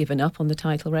rut or have given up on the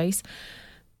title race.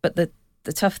 But the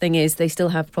tough thing is they still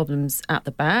have problems at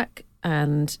the back,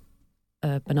 and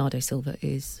Bernardo Silva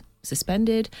is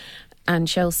suspended, and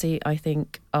Chelsea I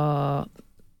think are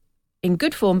in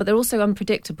good form, but they're also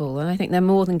unpredictable, and I think they're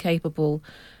more than capable,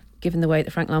 given the way that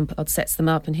Frank Lampard sets them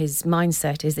up, and his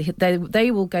mindset is that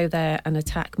they will go there and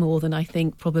attack more than I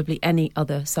think probably any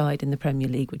other side in the Premier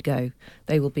League would go.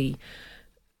 They will be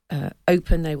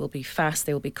open, they will be fast,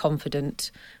 they will be confident.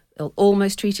 They'll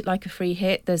almost treat it like a free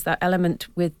hit. There's that element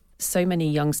with so many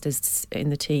youngsters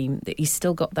in the team that he's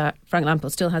still got that. Frank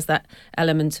Lampard still has that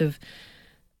element of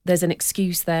there's an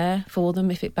excuse there for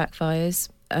them if it backfires.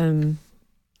 And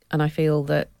I feel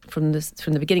that from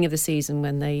the beginning of the season,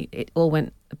 when it all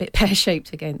went a bit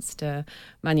pear-shaped against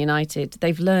Man United,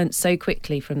 they've learnt so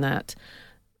quickly from that.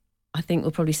 I think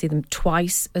we'll probably see them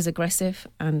twice as aggressive,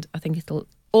 and I think it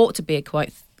ought to be a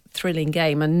quite thrilling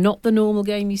game, and not the normal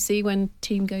game you see when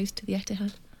team goes to the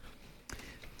Etihad.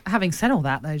 Having said all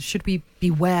that, though, should we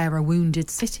beware a wounded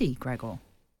City, Gregor?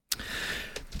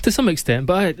 To some extent,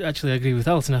 but I actually agree with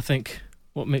Alison. I think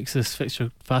what makes this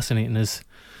fixture fascinating is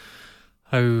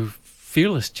how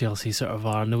fearless Chelsea sort of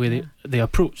are, and the way they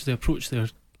approach they're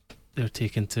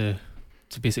taking to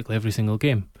basically every single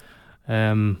game.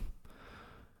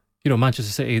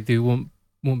 Manchester City, they won't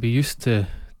be used to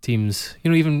teams.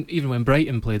 Even when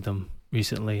Brighton played them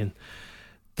recently, and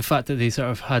the fact that they sort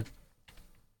of had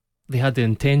the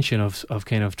intention of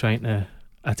kind of trying to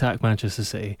attack Manchester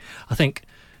City, I think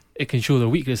it can show their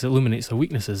weakness, it illuminates their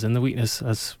weaknesses, and the weakness,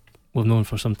 as we've known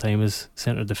for some time, is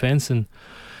centre defence, and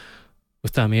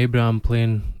with Tammy Abraham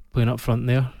playing up front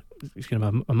there, it's going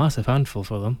to be a massive handful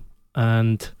for them.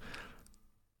 And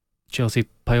Chelsea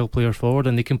pile players forward,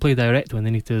 and they can play direct when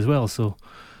they need to as well. So,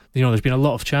 there's been a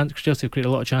lot of chance. Chelsea have created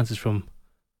a lot of chances from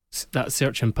that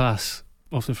search and pass,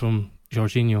 also from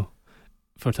Jorginho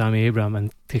for Tammy Abraham,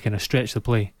 and taking a stretch the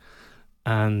play.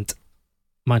 And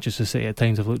Manchester City at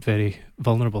times have looked very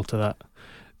vulnerable to that.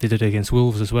 They did it against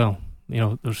Wolves as well.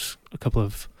 There's a couple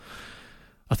of,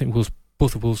 I think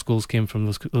both of Wolves' goals came from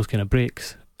those kind of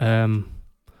breaks. So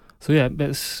yeah,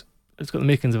 it's got the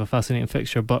makings of a fascinating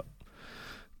fixture, but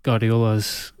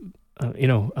Guardiola's,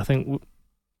 I think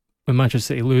when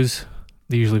Manchester City lose,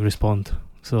 they usually respond.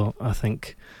 So I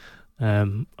think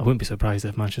I wouldn't be surprised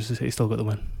if Manchester City still got the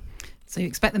win. So you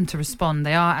expect them to respond.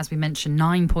 They are, as we mentioned,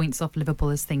 9 points off Liverpool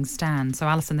as things stand. So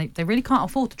Alison, they really can't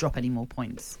afford to drop any more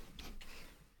points.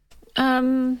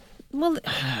 Well,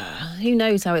 who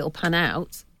knows how it'll pan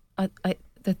out.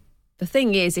 The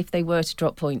thing is, if they were to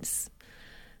drop points,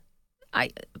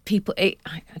 people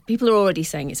are already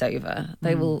saying it's over.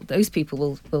 Those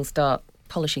people will start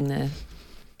polishing their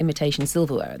imitation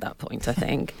silverware at that point, I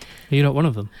think. You're not one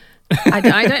of them. I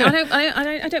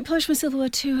don't polish my silverware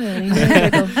too early.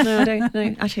 No, I don't.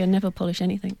 No, actually, I never polish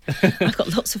anything. I've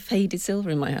got lots of faded silver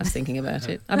in my house. Thinking about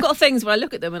it, I've got things where I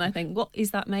look at them and I think, "What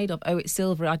is that made of?" Oh, it's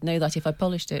silver. I'd know that if I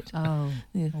polished it. Oh,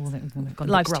 yeah.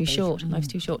 Life's too short. Life's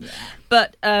too short.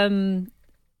 But I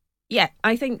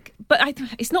think. But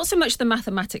it's not so much the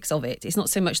mathematics of it. It's not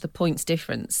so much the points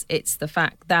difference. It's the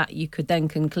fact that you could then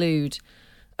conclude,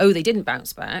 oh, they didn't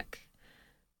bounce back.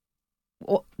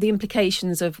 What the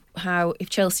implications of how, if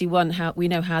Chelsea won, how we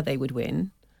know how they would win.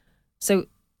 So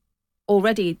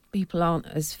already people aren't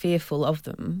as fearful of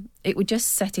them. It would just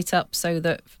set it up so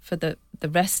that for the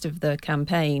rest of the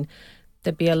campaign,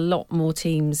 there'd be a lot more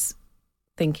teams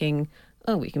thinking,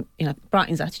 oh, we can,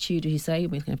 Brighton's attitude, as you say,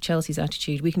 we can have Chelsea's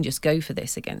attitude, we can just go for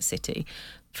this against City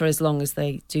for as long as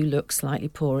they do look slightly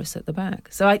porous at the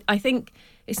back. So I think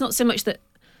it's not so much that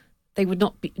they would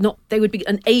they would be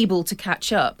unable to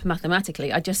catch up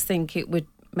mathematically. I just think it would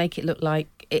make it look like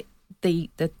the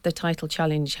title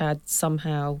challenge had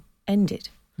somehow ended.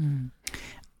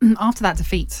 After that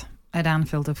defeat at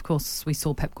Anfield, of course, we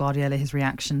saw Pep Guardiola, his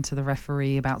reaction to the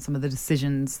referee about some of the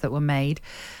decisions that were made.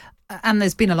 And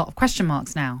there's been a lot of question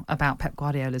marks now about Pep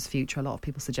Guardiola's future. A lot of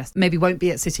people suggest maybe won't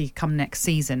be at City come next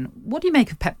season. What do you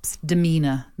make of Pep's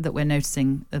demeanour that we're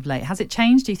noticing of late? Has it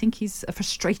changed? Do you think he's a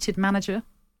frustrated manager?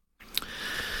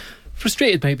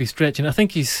 Frustrated might be stretching. I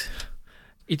think he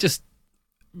just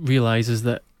realises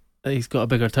that he's got a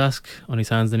bigger task on his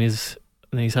hands than he's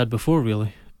had before,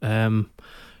 really.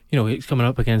 He's coming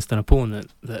up against an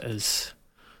opponent that is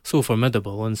so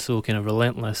formidable and so kind of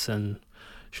relentless and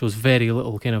shows very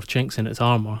little kind of chinks in its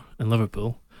armour in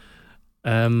Liverpool.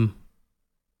 And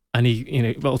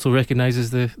he also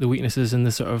recognises the weaknesses in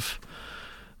the sort of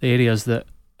the areas that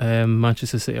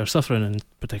Manchester City are suffering, and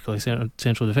particularly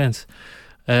central defence.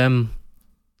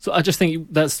 So I just think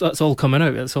that's all coming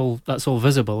out. That's all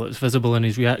visible. It's visible in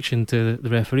his reaction to the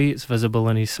referee. It's visible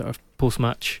in his sort of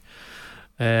post-match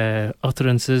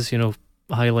utterances.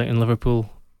 Highlighting Liverpool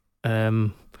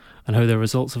and how their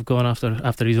results have gone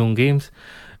after his own games.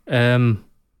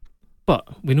 But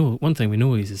we know one thing. We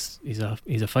know he's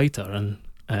a fighter, and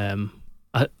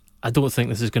I don't think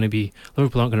this is going to be,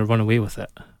 Liverpool aren't going to run away with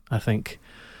it. I think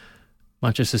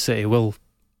Manchester City will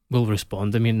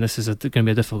respond. I mean, this is going to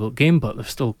be a difficult game, but they've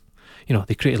still,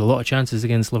 they created a lot of chances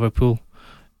against Liverpool,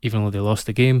 even though they lost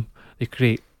the game. They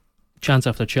create chance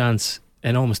after chance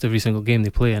in almost every single game they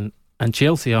play, and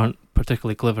Chelsea aren't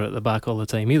particularly clever at the back all the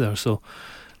time either. So,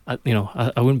 I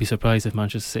wouldn't be surprised if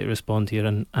Manchester City respond here,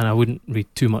 and I wouldn't read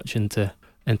too much into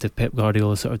Pep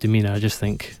Guardiola's sort of demeanour. I just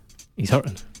think he's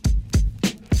hurting.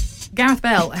 Gareth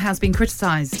Bale has been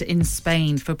criticised in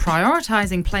Spain for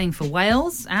prioritising playing for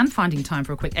Wales and finding time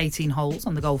for a quick 18 holes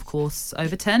on the golf course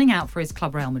over turning out for his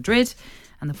club Real Madrid.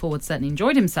 And the forward certainly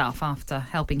enjoyed himself after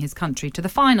helping his country to the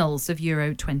finals of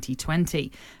Euro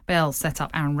 2020. Bale set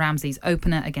up Aaron Ramsey's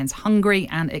opener against Hungary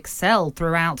and excelled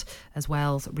throughout as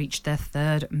Wales reached their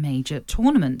third major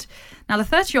tournament. Now, the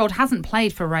 30-year-old hasn't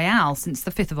played for Real since the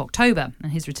 5th of October,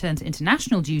 and his return to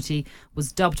international duty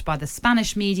was dubbed by the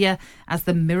Spanish media as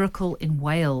the miracle in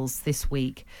Wales this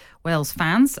week. Wales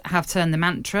fans have turned the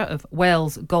mantra of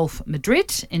Wales Golf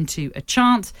Madrid into a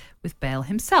chant, with Bale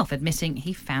himself admitting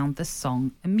he found the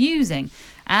song amusing.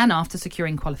 And after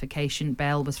securing qualification,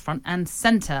 Bale was front and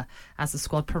centre as the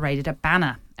squad paraded a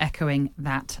banner echoing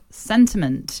that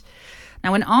sentiment.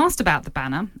 Now, when asked about the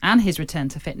banner and his return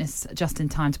to fitness just in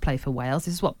time to play for Wales,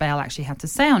 this is what Bale actually had to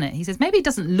say on it. He says, maybe it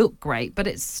doesn't look great, but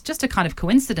it's just a kind of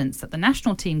coincidence that the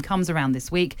national team comes around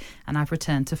this week and I've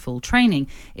returned to full training.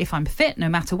 If I'm fit, no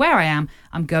matter where I am,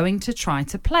 I'm going to try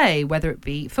to play, whether it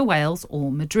be for Wales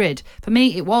or Madrid. For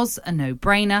me, it was a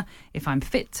no-brainer. If I'm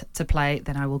fit to play,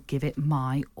 then I will give it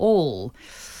my all.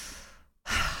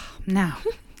 Now,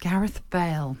 Gareth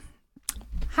Bale.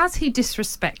 Has he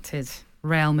disrespected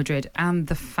Real Madrid and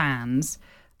the fans,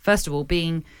 first of all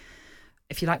being,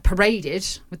 if you like, paraded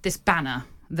with this banner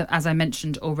that, as I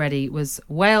mentioned already, was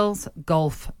Wales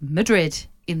Golf Madrid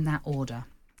in that order?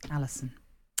 Alison.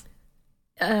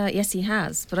 Yes, he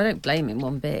has, but I don't blame him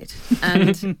one bit.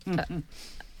 And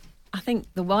I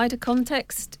think the wider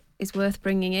context is worth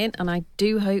bringing in, and I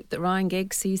do hope that Ryan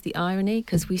Giggs sees the irony,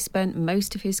 because we spent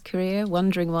most of his career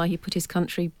wondering why he put his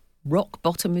country rock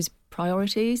bottom as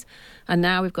priorities, and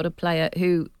now we've got a player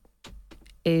who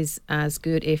is as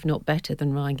good, if not better,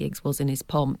 than Ryan Giggs was in his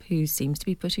pomp, who seems to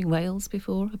be putting Wales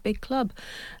before a big club.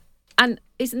 And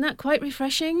isn't that quite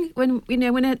refreshing? When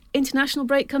when an international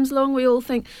break comes along, we all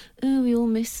think, oh, we all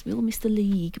miss the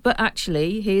league, but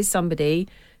actually here's somebody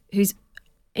who's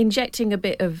injecting a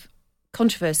bit of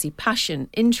controversy, passion,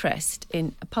 interest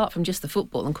in, apart from just the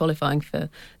football and qualifying for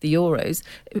the Euros,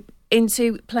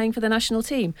 into playing for the national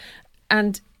team.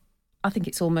 And I think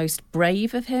it's almost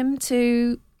brave of him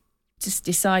to just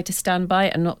decide to stand by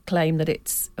it and not claim that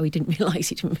it's, he didn't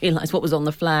realise what was on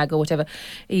the flag or whatever.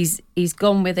 He's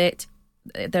gone with it.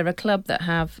 They're a club that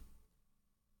have,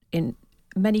 in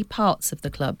many parts of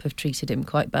the club, have treated him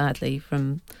quite badly,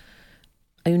 from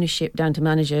ownership down to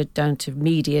manager, down to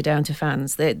media, down to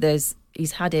fans.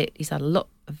 He's had a lot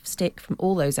of stick from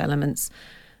all those elements.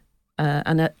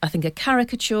 And I think a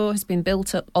caricature has been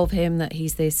built up of him, that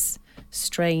he's this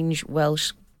strange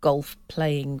Welsh golf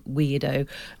playing weirdo,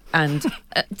 and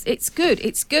it's good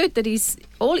that he's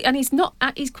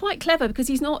quite clever, because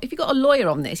he's not, if you've got a lawyer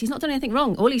on this, he's not done anything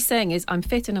wrong. All he's saying is, I'm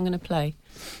fit and I'm going to play.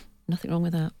 Nothing wrong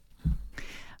with that.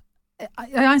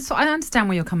 I understand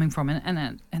where you're coming from,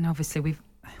 and obviously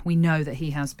we know that he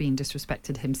has been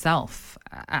disrespected himself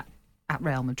at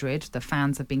Real Madrid. The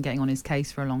fans have been getting on his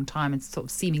case for a long time and sort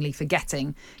of seemingly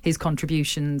forgetting his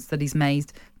contributions that he's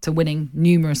made to winning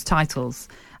numerous titles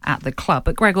at the club.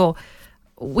 But Gregor,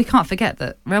 we can't forget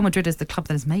that Real Madrid is the club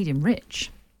that has made him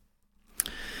rich.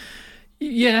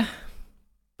 Yeah,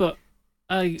 but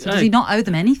does he not owe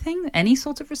them anything? Any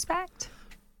sort of respect?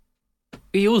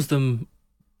 He owes them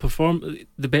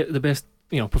the best,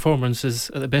 performances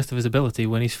at the best of his ability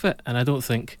when he's fit, and I don't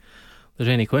think there's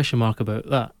any question mark about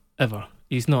that ever.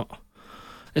 It's not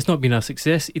been a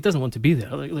success. He doesn't want to be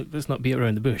there. Look, let's not beat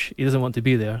around the bush. He doesn't want to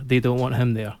be there. They don't want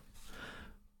him there.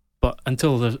 But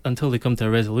until they come to a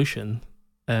resolution,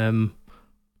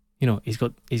 he's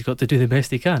got to do the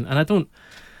best he can. And I don't,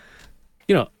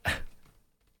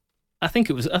 I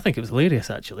think it was hilarious,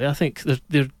 actually. I think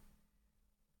they're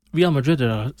Real Madrid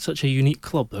are such a unique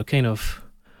club. They're kind of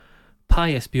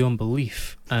pious beyond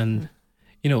belief, and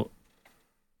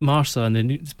Marca and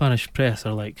the Spanish press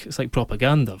are it's like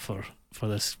propaganda for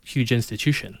this huge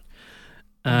institution.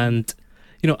 And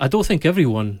I don't think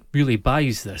everyone really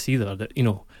buys this either, that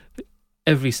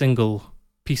every single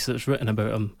piece that's written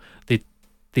about him,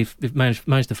 they've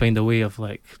managed to find a way of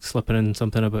slipping in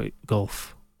something about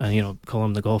golf and call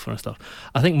him the golfer and stuff.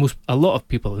 I think a lot of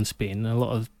people in Spain, a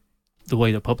lot of the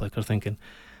wider public, are thinking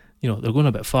they're going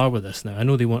a bit far with this now. I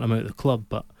know they want him out of the club,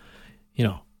 but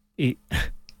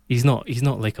he's not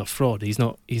like a fraud. He's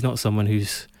not someone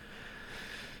who's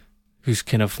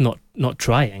kind of not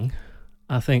trying.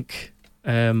 I think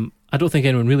I don't think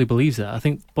anyone really believes that. I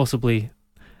think possibly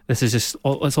this is just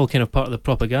it's all kind of part of the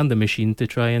propaganda machine to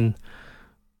try and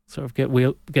sort of get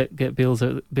Bale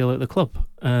out the club.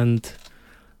 And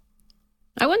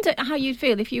I wonder how you'd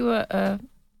feel if you were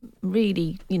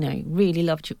really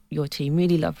loved your team,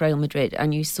 really loved Real Madrid,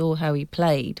 and you saw how he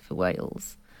played for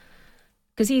Wales,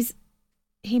 because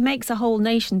he makes a whole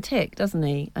nation tick, doesn't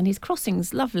he? And his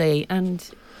crossing's lovely, and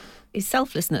his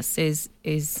selflessness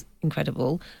is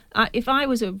incredible. If I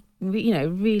was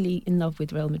really in love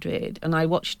with Real Madrid and I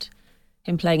watched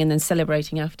him playing and then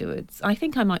celebrating afterwards, I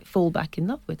think I might fall back in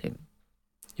love with him.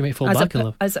 You might fall back in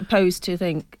love, as opposed to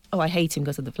think, I hate him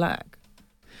because of the flag.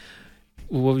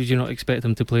 What would you not expect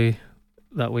him to play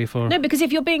that way for? No, because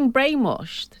if you're being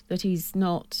brainwashed that he's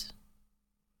not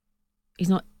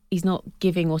he's not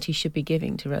giving what he should be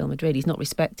giving to Real Madrid. He's not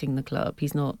respecting the club.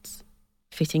 He's not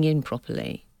fitting in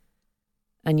properly.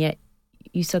 And yet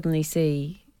you suddenly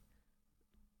see,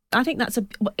 I think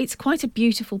it's quite a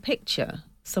beautiful picture,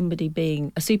 somebody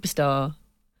being a superstar,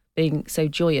 being so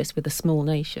joyous with a small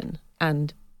nation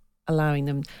and allowing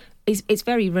them. It's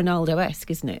very Ronaldo-esque,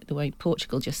 isn't it? The way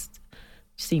Portugal just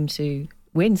seem to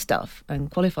win stuff and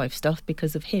qualify for stuff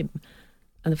because of him.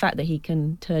 And the fact that he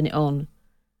can turn it on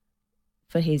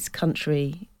for his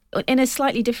country in a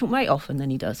slightly different way often than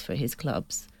he does for his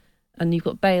clubs. And you've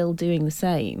got Bale doing the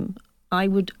same.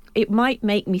 It might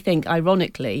make me think,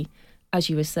 ironically, as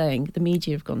you were saying, the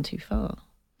media have gone too far.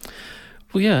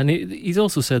 Well, yeah, and he's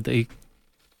also said that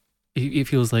he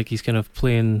feels like he's kind of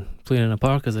playing in a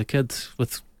park as a kid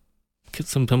with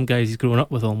some guys he's grown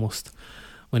up with almost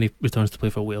when he returns to play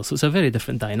for Wales. So it's a very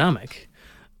different dynamic.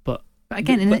 But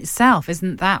again, in itself,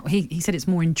 isn't that... He said it's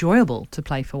more enjoyable to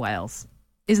play for Wales.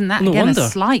 Isn't that, no again, wonder. a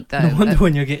slight, though? No wonder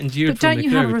when you're getting jeered but from the don't you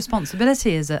crowd. have a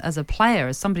responsibility as a player,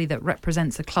 as somebody that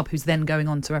represents a club who's then going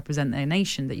on to represent their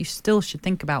nation, that you still should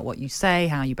think about what you say,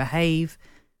 how you behave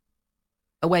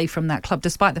away from that club,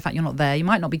 despite the fact you're not there. You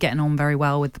might not be getting on very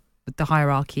well with the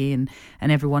hierarchy and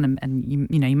everyone, and you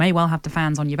may well have the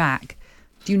fans on your back.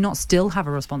 Do you not still have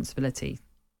a responsibility?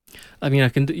 I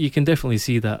mean, you can definitely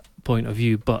see that point of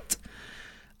view, but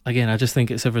again, I just think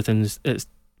it's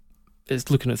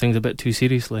looking at things a bit too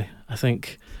seriously. I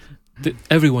think that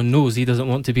everyone knows he doesn't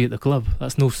want to be at the club.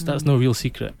 That's no real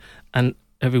secret, and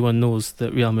everyone knows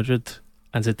that Real Madrid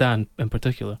and Zidane in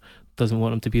particular doesn't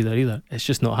want him to be there either. It's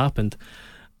just not happened,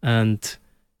 and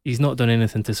he's not done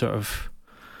anything to sort of.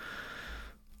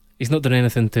 He's not done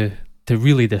anything to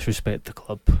really disrespect the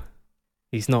club.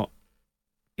 He's not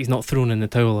thrown in the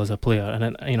towel as a player,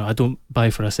 and I don't buy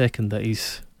for a second that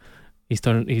he's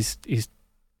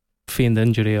feigned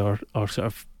injury or sort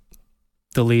of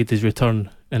delayed his return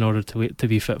in order to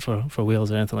be fit for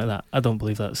Wales or anything like that. I don't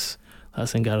believe that's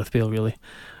in Gareth Bale, really.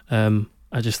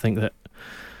 I just think that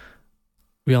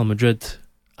Real Madrid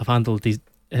have handled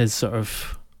his sort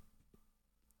of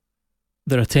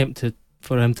their attempt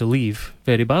for him to leave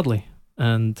very badly,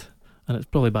 and it's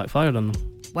probably backfired on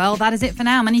them. Well, that is it for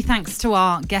now. Many thanks to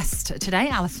our guest today,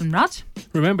 Alison Rudd.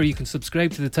 Remember, you can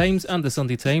subscribe to The Times and The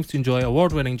Sunday Times to enjoy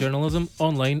award-winning journalism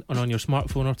online and on your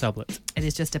smartphone or tablet. It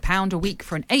is just £1 a week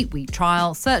for an 8-week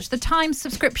trial. Search The Times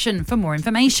subscription for more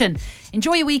information.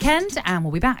 Enjoy your weekend, and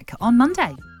we'll be back on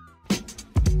Monday.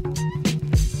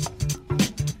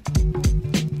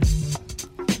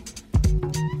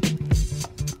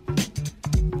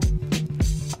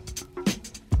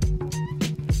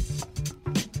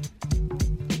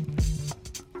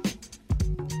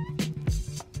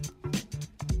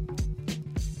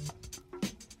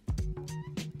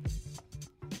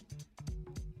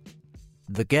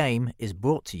 The Game is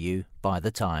brought to you by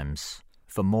The Times.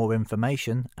 For more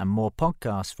information and more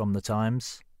podcasts from The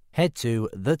Times, head to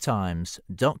thetimes.co.uk.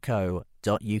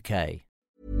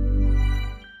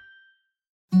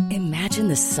 Imagine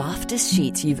the softest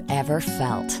sheets you've ever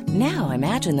felt. Now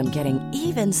imagine them getting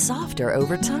even softer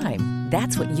over time.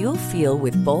 That's what you'll feel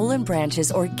with Boll &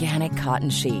 Branch's organic cotton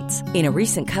sheets. In a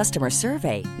recent customer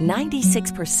survey,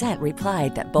 96%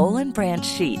 replied that Boll & Branch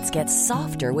sheets get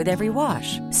softer with every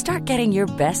wash. Start getting your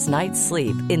best night's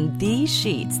sleep in these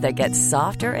sheets that get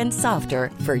softer and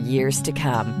softer for years to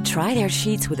come. Try their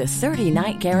sheets with a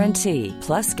 30-night guarantee.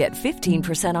 Plus, get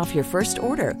 15% off your first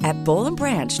order at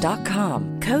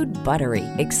bollandbranch.com. Code BUTTERY.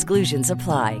 Exclusions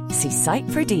apply. See site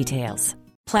for details.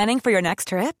 Planning for your next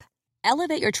trip?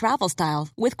 Elevate your travel style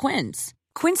with Quince.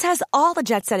 Quince has all the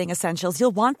jet-setting essentials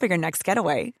you'll want for your next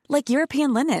getaway, like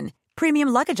European linen, premium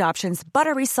luggage options,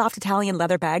 buttery soft Italian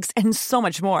leather bags, and so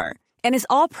much more. And is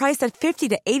all priced at 50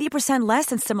 to 80% less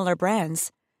than similar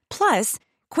brands. Plus,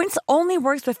 Quince only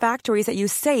works with factories that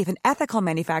use safe and ethical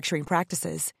manufacturing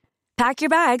practices. Pack your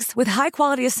bags with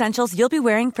high-quality essentials you'll be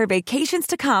wearing for vacations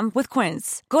to come with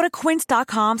Quince. Go to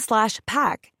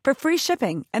quince.com/pack for free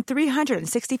shipping and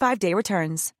 365-day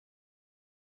returns.